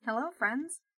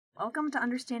friends. Welcome to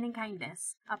Understanding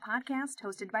Kindness, a podcast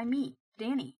hosted by me,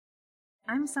 Danny.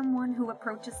 I'm someone who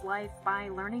approaches life by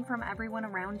learning from everyone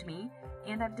around me,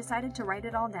 and I've decided to write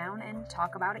it all down and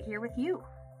talk about it here with you.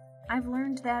 I've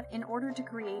learned that in order to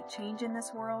create change in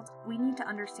this world, we need to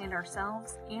understand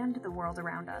ourselves and the world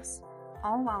around us,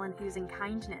 all while infusing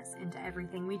kindness into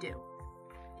everything we do.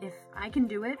 If I can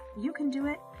do it, you can do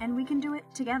it, and we can do it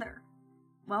together.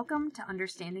 Welcome to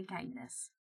Understanding Kindness.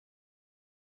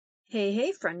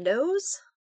 Hey, friendos.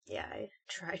 Yeah, I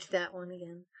tried that one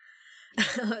again.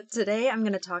 Today I'm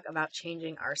going to talk about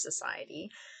changing our society.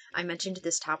 I mentioned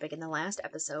this topic in the last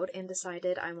episode and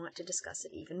decided I want to discuss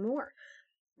it even more.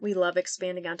 We love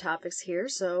expanding on topics here,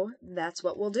 so that's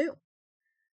what we'll do.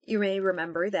 You may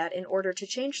remember that in order to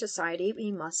change society, we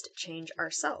must change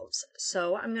ourselves.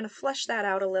 So I'm going to flesh that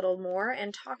out a little more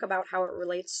and talk about how it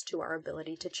relates to our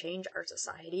ability to change our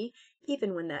society,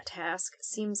 even when that task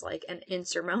seems like an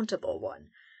insurmountable one.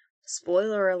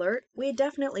 Spoiler alert, we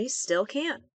definitely still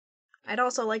can. I'd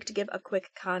also like to give a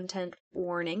quick content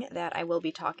warning that I will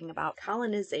be talking about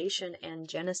colonization and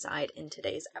genocide in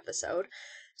today's episode.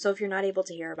 So if you're not able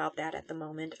to hear about that at the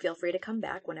moment, feel free to come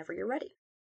back whenever you're ready.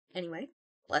 Anyway,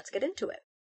 let's get into it.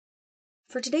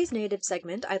 For today's Native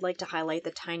segment, I'd like to highlight the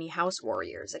Tiny House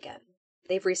Warriors again.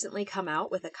 They've recently come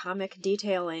out with a comic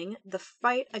detailing the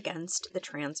fight against the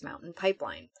Trans Mountain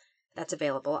Pipeline. That's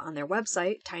available on their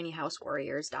website,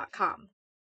 tinyhousewarriors.com.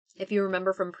 If you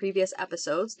remember from previous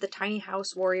episodes, the Tiny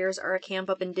House Warriors are a camp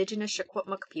of indigenous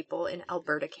Secwepemc people in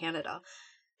Alberta, Canada.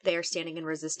 They are standing in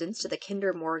resistance to the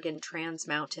Kinder Morgan Trans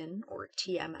Mountain, or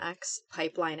TMX,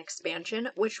 pipeline expansion,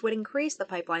 which would increase the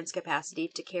pipeline's capacity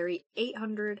to carry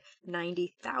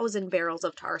 890,000 barrels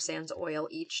of tar sands oil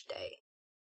each day.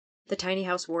 The Tiny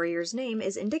House Warriors' name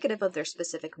is indicative of their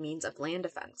specific means of land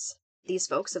defense. These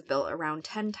folks have built around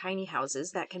 10 tiny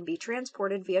houses that can be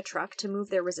transported via truck to move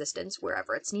their resistance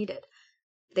wherever it's needed.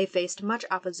 They faced much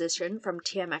opposition from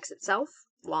TMX itself,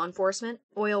 law enforcement,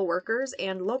 oil workers,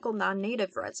 and local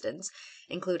non-native residents,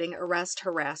 including arrest,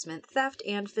 harassment, theft,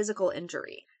 and physical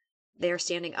injury. They are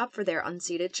standing up for their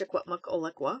unceded Secwepemc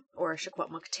Olikwa, or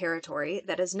Secwepemc territory,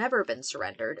 that has never been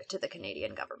surrendered to the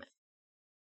Canadian government.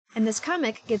 And this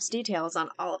comic gives details on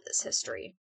all of this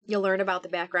history. You'll learn about the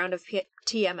background of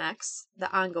TMX,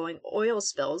 the ongoing oil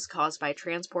spills caused by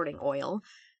transporting oil,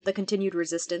 the continued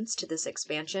resistance to this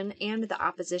expansion, and the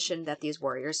opposition that these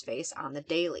warriors face on the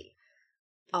daily.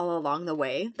 All along the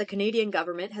way, the Canadian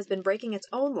government has been breaking its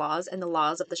own laws and the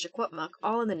laws of the Secwepemc,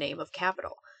 all in the name of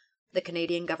capital. The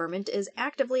Canadian government is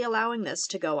actively allowing this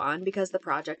to go on because the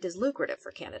project is lucrative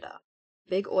for Canada.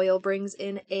 Big oil brings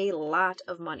in a lot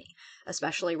of money,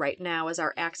 especially right now as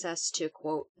our access to,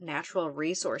 quote, natural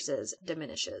resources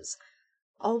diminishes.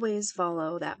 Always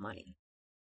follow that money.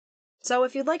 So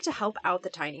if you'd like to help out the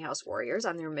Tiny House Warriors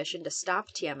on their mission to stop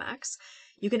TMX,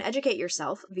 you can educate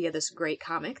yourself via this great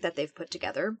comic that they've put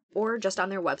together, or just on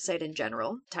their website in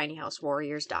general,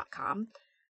 tinyhousewarriors.com.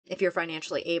 If you're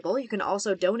financially able, you can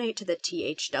also donate to the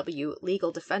THW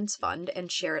Legal Defense Fund and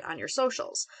share it on your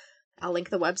socials. I'll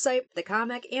link the website, the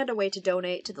comic, and a way to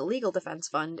donate to the Legal Defense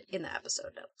Fund in the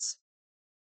episode notes.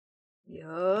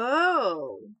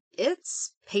 Yo!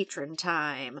 It's patron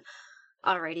time!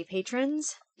 Alrighty,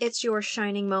 patrons, it's your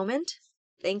shining moment.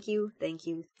 Thank you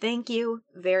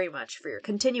very much for your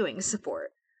continuing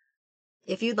support.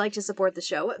 If you'd like to support the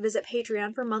show, visit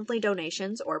Patreon for monthly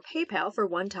donations or PayPal for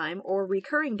one-time or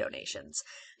recurring donations.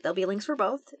 There'll be links for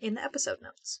both in the episode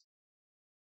notes.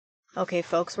 Okay,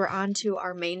 folks, we're on to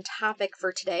our main topic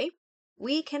for today.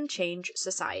 We can change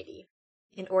society.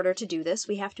 In order to do this,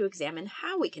 we have to examine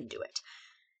how we can do it.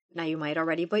 Now, you might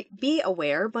already be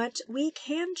aware, but we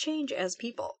can change as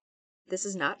people. This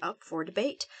is not up for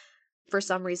debate. For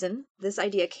some reason, this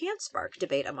idea can't spark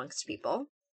debate amongst people.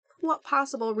 What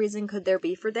possible reason could there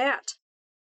be for that?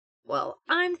 Well,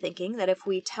 I'm thinking that if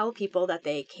we tell people that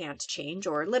they can't change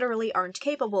or literally aren't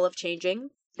capable of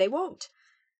changing, they won't.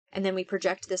 And then we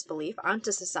project this belief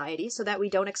onto society so that we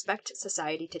don't expect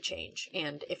society to change,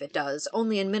 and if it does,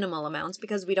 only in minimal amounts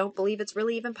because we don't believe it's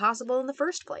really even possible in the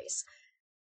first place.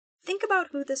 Think about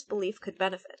who this belief could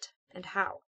benefit, and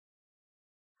how.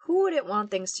 Who would it want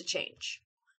things to change?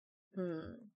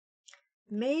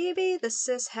 Maybe the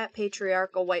cis-het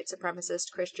patriarchal white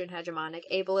supremacist Christian hegemonic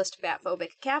ableist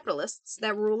fatphobic capitalists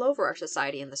that rule over our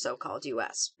society in the so-called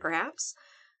US, perhaps?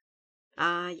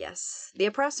 Ah, yes, the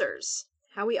oppressors.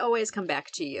 How we always come back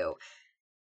to you.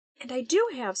 And I do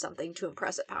have something to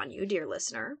impress upon you, dear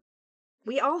listener.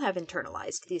 We all have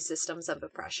internalized these systems of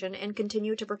oppression and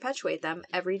continue to perpetuate them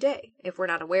every day, if we're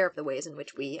not aware of the ways in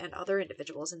which we and other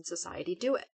individuals in society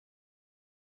do it.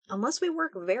 Unless we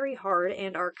work very hard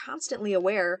and are constantly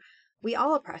aware, we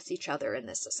all oppress each other in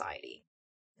this society.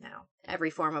 Now, every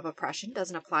form of oppression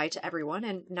doesn't apply to everyone,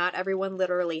 and not everyone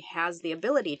literally has the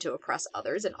ability to oppress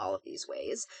others in all of these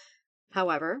ways.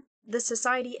 However, this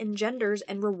society engenders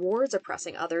and rewards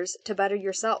oppressing others to better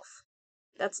yourself.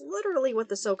 That's literally what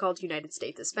the so-called United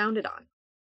States is founded on.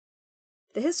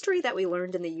 The history that we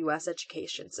learned in the U.S.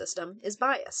 education system is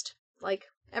biased, like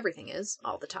everything is,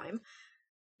 all the time.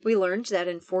 We learned that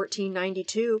in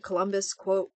 1492, Columbus,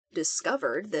 quote,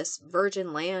 discovered this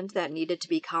virgin land that needed to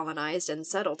be colonized and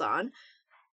settled on.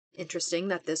 Interesting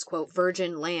that this, quote,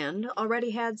 virgin land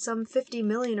already had some 50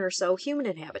 million or so human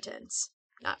inhabitants,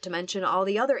 not to mention all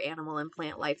the other animal and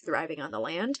plant life thriving on the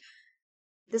land.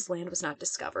 This land was not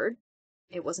discovered.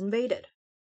 It was invaded.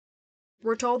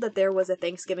 We're told that there was a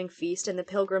Thanksgiving feast and the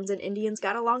Pilgrims and Indians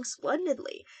got along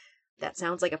splendidly. That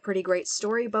sounds like a pretty great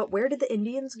story, but where did the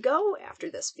Indians go after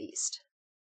this feast?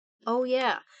 Oh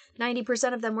yeah,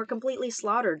 90% of them were completely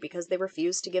slaughtered because they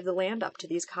refused to give the land up to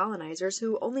these colonizers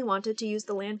who only wanted to use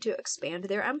the land to expand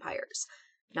their empires,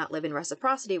 not live in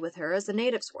reciprocity with her as the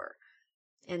natives were.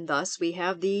 And thus we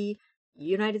have the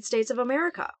United States of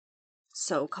America,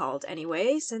 so called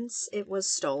anyway, since it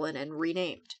was stolen and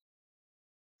renamed.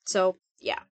 So,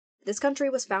 yeah, this country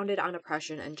was founded on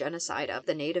oppression and genocide of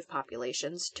the native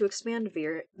populations to expand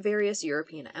various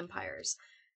European empires.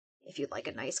 If you'd like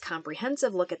a nice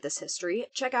comprehensive look at this history,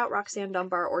 check out Roxanne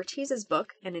Dunbar Ortiz's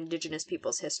book, An Indigenous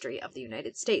People's History of the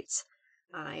United States.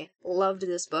 I loved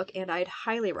this book and I'd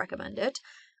highly recommend it.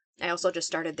 I also just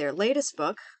started their latest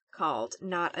book called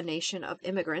Not a Nation of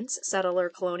Immigrants, Settler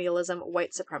Colonialism,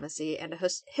 White Supremacy, and a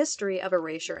History of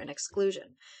Erasure and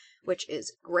Exclusion, which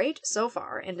is great so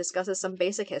far and discusses some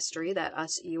basic history that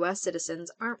us U.S.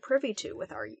 citizens aren't privy to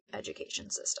with our education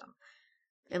system.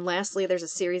 And lastly, there's a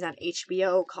series on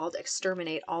HBO called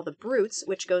Exterminate All the Brutes,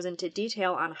 which goes into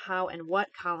detail on how and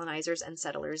what colonizers and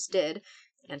settlers did,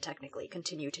 and technically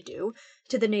continue to do,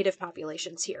 to the native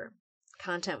populations here.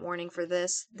 Content warning for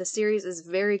this, the series is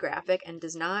very graphic and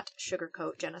does not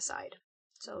sugarcoat genocide.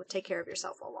 So take care of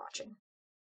yourself while watching.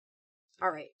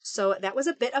 Alright, so that was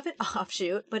a bit of an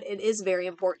offshoot, but it is very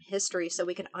important history so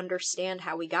we can understand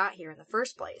how we got here in the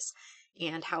first place,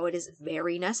 and how it is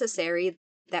very necessary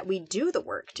that we do the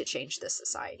work to change this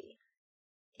society.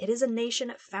 It is a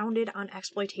nation founded on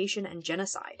exploitation and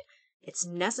genocide. It's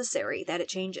necessary that it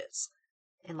changes.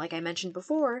 And like I mentioned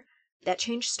before, that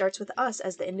change starts with us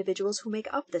as the individuals who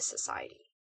make up this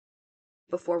society.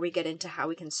 Before we get into how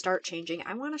we can start changing,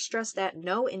 I want to stress that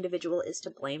no individual is to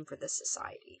blame for this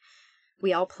society.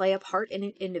 We all play a part in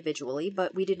it individually,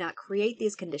 but we did not create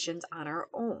these conditions on our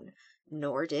own,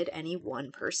 nor did any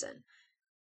one person.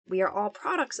 We are all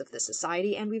products of this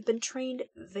society, and we've been trained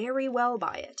very well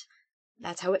by it.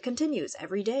 That's how it continues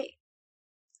every day.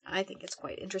 I think it's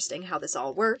quite interesting how this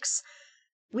all works.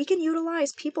 We can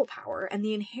utilize people power and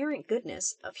the inherent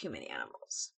goodness of human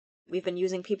animals. We've been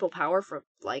using people power for,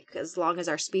 as long as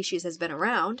our species has been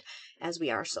around, as we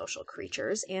are social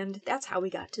creatures, and that's how we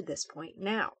got to this point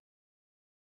now.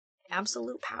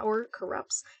 Absolute power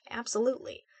corrupts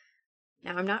absolutely.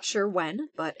 Now, I'm not sure when,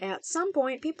 but at some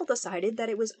point people decided that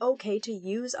it was okay to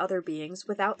use other beings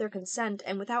without their consent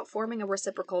and without forming a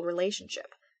reciprocal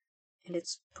relationship. And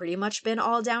it's pretty much been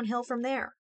all downhill from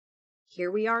there. Here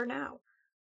we are now.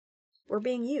 We're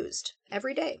being used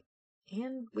every day,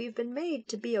 and we've been made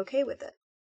to be okay with it.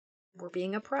 We're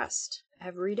being oppressed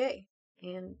every day,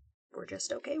 and we're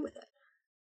just okay with it.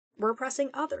 We're oppressing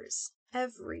others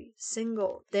every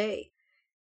single day,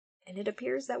 and it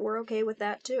appears that we're okay with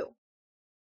that too.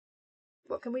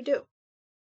 What can we do?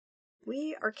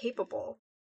 We are capable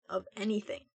of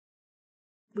anything.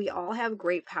 We all have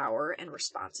great power and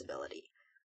responsibility.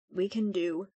 We can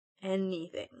do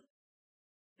anything.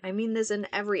 I mean this in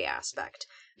every aspect.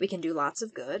 We can do lots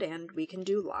of good and we can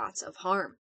do lots of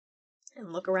harm.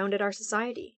 And look around at our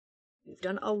society. We've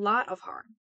done a lot of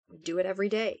harm. We do it every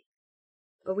day.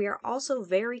 But we are also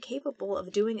very capable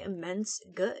of doing immense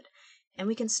good. And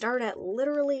we can start at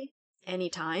literally any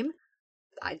time.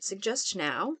 I'd suggest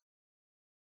now.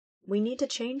 We need to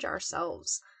change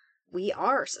ourselves. We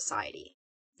are society.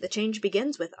 The change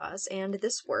begins with us, and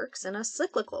this works in a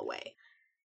cyclical way.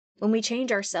 When we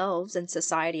change ourselves and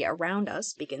society around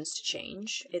us begins to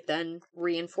change, it then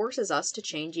reinforces us to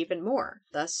change even more,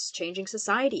 thus changing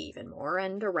society even more,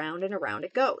 and around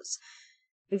it goes.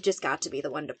 We've just got to be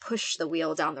the one to push the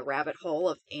wheel down the rabbit hole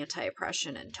of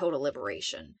anti-oppression and total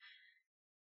liberation.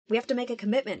 We have to make a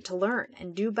commitment to learn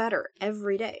and do better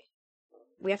every day.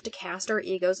 We have to cast our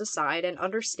egos aside and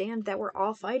understand that we're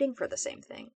all fighting for the same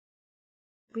thing.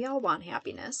 We all want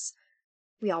happiness.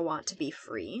 We all want to be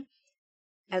free.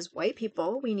 As white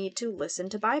people, we need to listen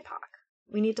to BIPOC.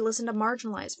 We need to listen to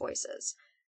marginalized voices.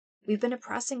 We've been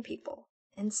oppressing people,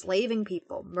 enslaving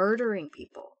people, murdering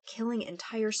people, killing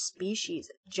entire species,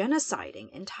 genociding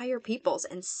entire peoples,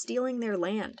 and stealing their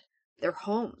land, their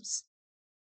homes.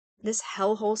 This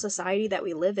hellhole society that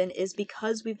we live in is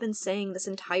because we've been saying this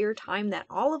entire time that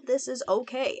all of this is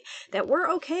okay, that we're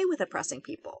okay with oppressing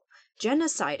people,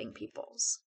 genociding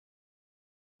peoples.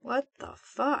 What the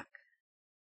fuck?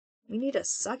 We need to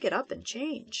suck it up and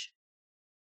change.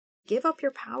 Give up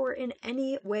your power in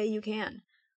any way you can.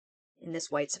 In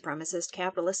this white supremacist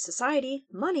capitalist society,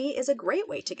 money is a great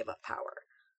way to give up power.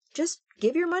 Just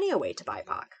give your money away to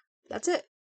BIPOC. That's it.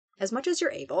 As much as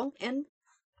you're able, and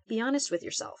be honest with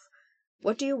yourself.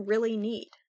 What do you really need?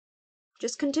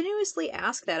 Just continuously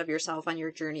ask that of yourself on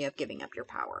your journey of giving up your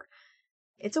power.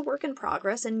 It's a work in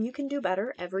progress, and you can do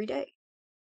better every day.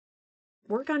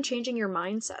 Work on changing your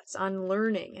mindsets, on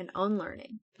learning and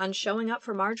unlearning, on showing up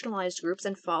for marginalized groups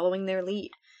and following their lead.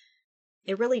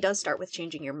 It really does start with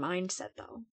changing your mindset,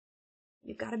 though.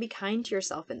 You've got to be kind to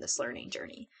yourself in this learning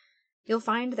journey. You'll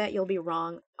find that you'll be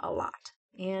wrong a lot,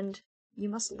 and you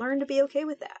must learn to be okay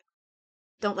with that.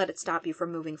 Don't let it stop you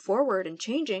from moving forward and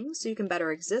changing so you can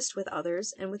better exist with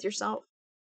others and with yourself.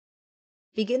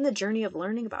 Begin the journey of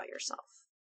learning about yourself.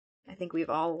 I think we've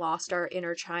all lost our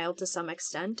inner child to some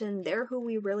extent, and they're who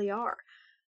we really are.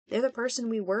 They're the person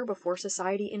we were before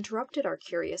society interrupted our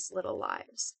curious little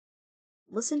lives.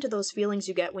 Listen to those feelings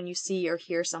you get when you see or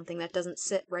hear something that doesn't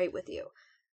sit right with you.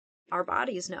 Our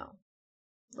bodies know.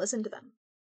 Listen to them.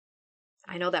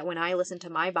 I know that when I listen to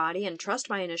my body and trust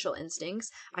my initial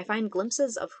instincts, I find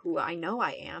glimpses of who I know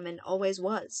I am and always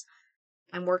was.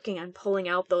 I'm working on pulling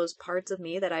out those parts of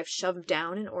me that I've shoved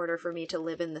down in order for me to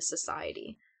live in this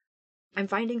society. I'm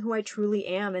finding who I truly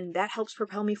am, and that helps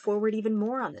propel me forward even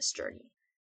more on this journey.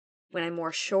 When I'm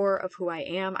more sure of who I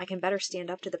am, I can better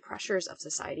stand up to the pressures of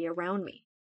society around me.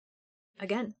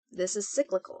 Again, this is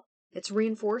cyclical. It's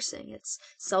reinforcing. It's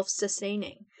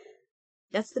self-sustaining.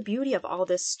 That's the beauty of all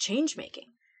this change-making.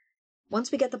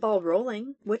 Once we get the ball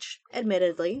rolling, which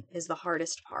admittedly is the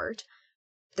hardest part,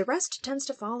 the rest tends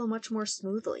to follow much more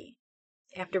smoothly.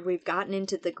 After we've gotten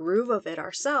into the groove of it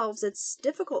ourselves, it's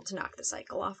difficult to knock the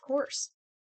cycle off course.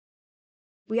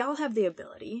 We all have the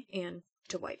ability, and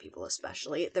to white people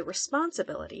especially, the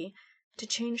responsibility to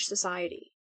change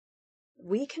society.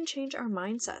 We can change our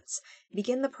mindsets,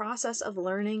 begin the process of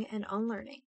learning and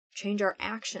unlearning, change our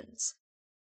actions.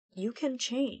 You can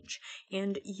change,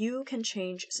 and you can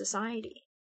change society.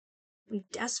 We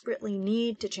desperately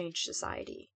need to change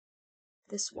society.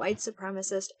 This white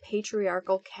supremacist,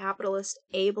 patriarchal, capitalist,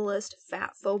 ableist,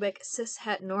 fat-phobic,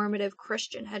 cis-het-normative,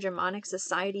 Christian hegemonic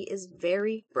society is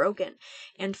very broken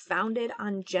and founded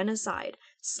on genocide,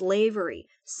 slavery,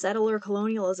 settler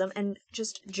colonialism, and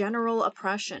just general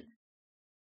oppression.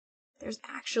 There's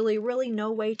actually really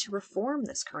no way to reform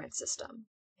this current system,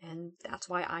 and that's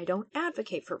why I don't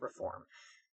advocate for reform.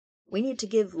 We need to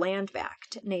give land back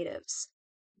to natives.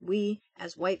 We,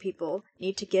 as white people,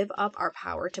 need to give up our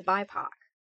power to BIPOC.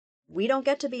 We don't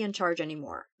get to be in charge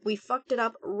anymore. We fucked it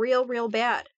up real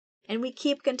bad, and we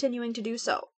keep continuing to do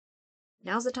so.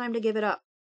 Now's the time to give it up.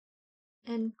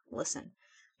 And listen,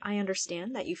 I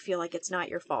understand that you feel like it's not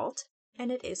your fault,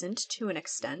 and it isn't to an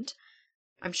extent.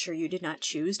 I'm sure you did not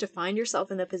choose to find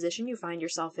yourself in the position you find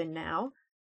yourself in now.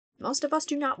 Most of us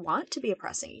do not want to be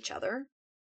oppressing each other,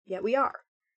 yet we are,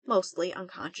 mostly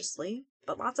unconsciously,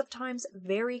 but lots of times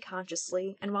very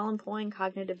consciously and while employing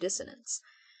cognitive dissonance.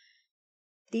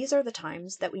 These are the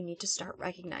times that we need to start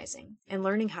recognizing and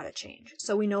learning how to change,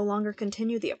 so we no longer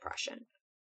continue the oppression.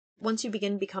 Once you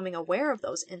begin becoming aware of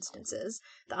those instances,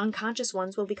 the unconscious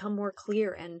ones will become more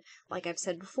clear and, like I've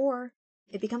said before,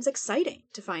 it becomes exciting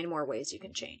to find more ways you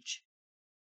can change.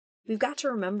 We've got to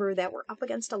remember that we're up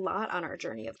against a lot on our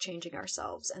journey of changing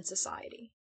ourselves and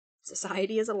society.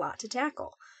 Society is a lot to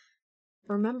tackle.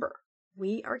 Remember,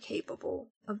 we are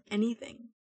capable of anything.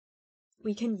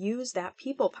 We can use that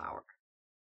people power.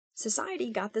 Society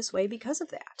got this way because of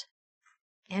that.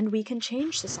 And we can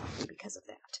change society because of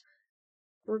that.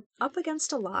 We're up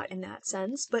against a lot in that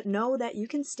sense, but know that you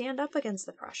can stand up against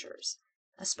the pressures,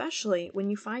 especially when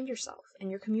you find yourself in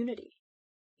your community.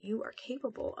 You are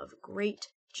capable of great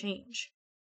change.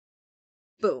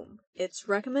 Boom, it's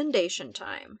recommendation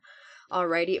time.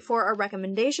 Alrighty, for our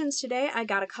recommendations today, I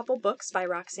got a couple books by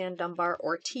Roxanne Dunbar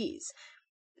Ortiz.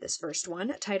 This first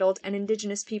one, titled An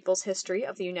Indigenous People's History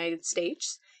of the United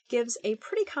States, gives a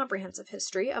pretty comprehensive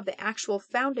history of the actual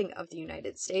founding of the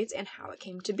United States and how it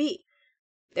came to be.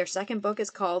 Their second book is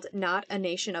called Not a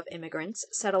Nation of Immigrants,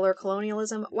 Settler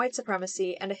Colonialism, White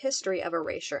Supremacy, and a History of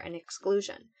Erasure and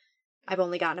Exclusion. I've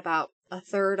only gotten about a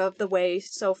third of the way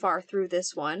so far through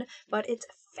this one, but it's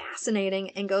fascinating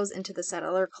and goes into the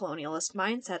settler colonialist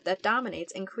mindset that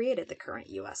dominates and created the current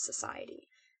U.S. society.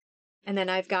 And then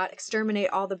I've got Exterminate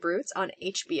All the Brutes on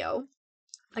HBO.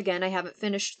 Again, I haven't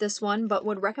finished this one, but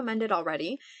would recommend it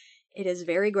already. It is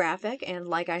very graphic, and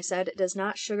like I said, it does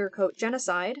not sugarcoat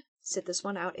genocide. Sit this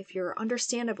one out if you're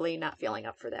understandably not feeling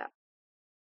up for that.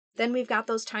 Then we've got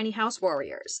those Tiny House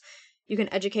Warriors. You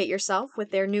can educate yourself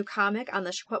with their new comic on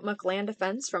the Secwepemc land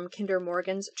defense from Kinder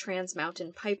Morgan's Trans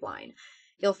Mountain Pipeline.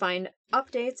 You'll find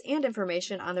updates and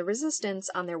information on the resistance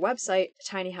on their website,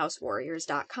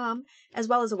 tinyhousewarriors.com, as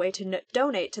well as a way to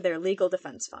donate to their legal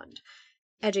defense fund.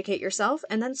 Educate yourself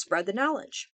and then spread the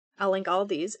knowledge. I'll link all of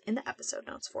these in the episode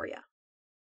notes for you.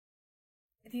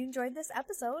 If you enjoyed this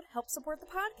episode, help support the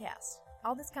podcast.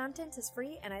 All this content is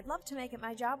free, and I'd love to make it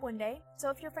my job one day.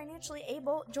 So if you're financially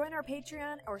able, join our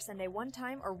Patreon or send a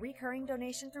one-time or recurring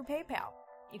donation through PayPal.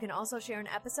 You can also share an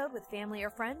episode with family or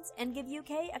friends and give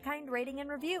UK a kind rating and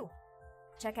review.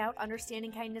 Check out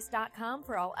understandingkindness.com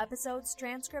for all episodes,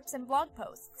 transcripts, and blog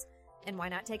posts. And why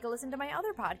not take a listen to my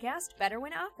other podcast, Better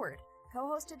When Awkward,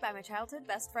 co-hosted by my childhood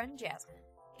best friend, Jasmine.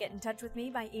 Get in touch with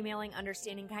me by emailing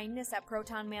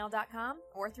understandingkindness@protonmail.com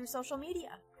or through social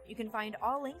media. You can find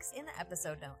all links in the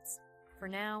episode notes. For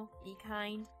now, be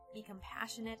kind, be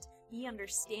compassionate, be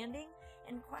understanding,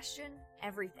 and question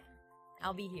everything.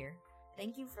 I'll be here.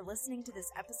 Thank you for listening to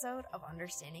this episode of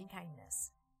Understanding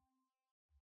Kindness.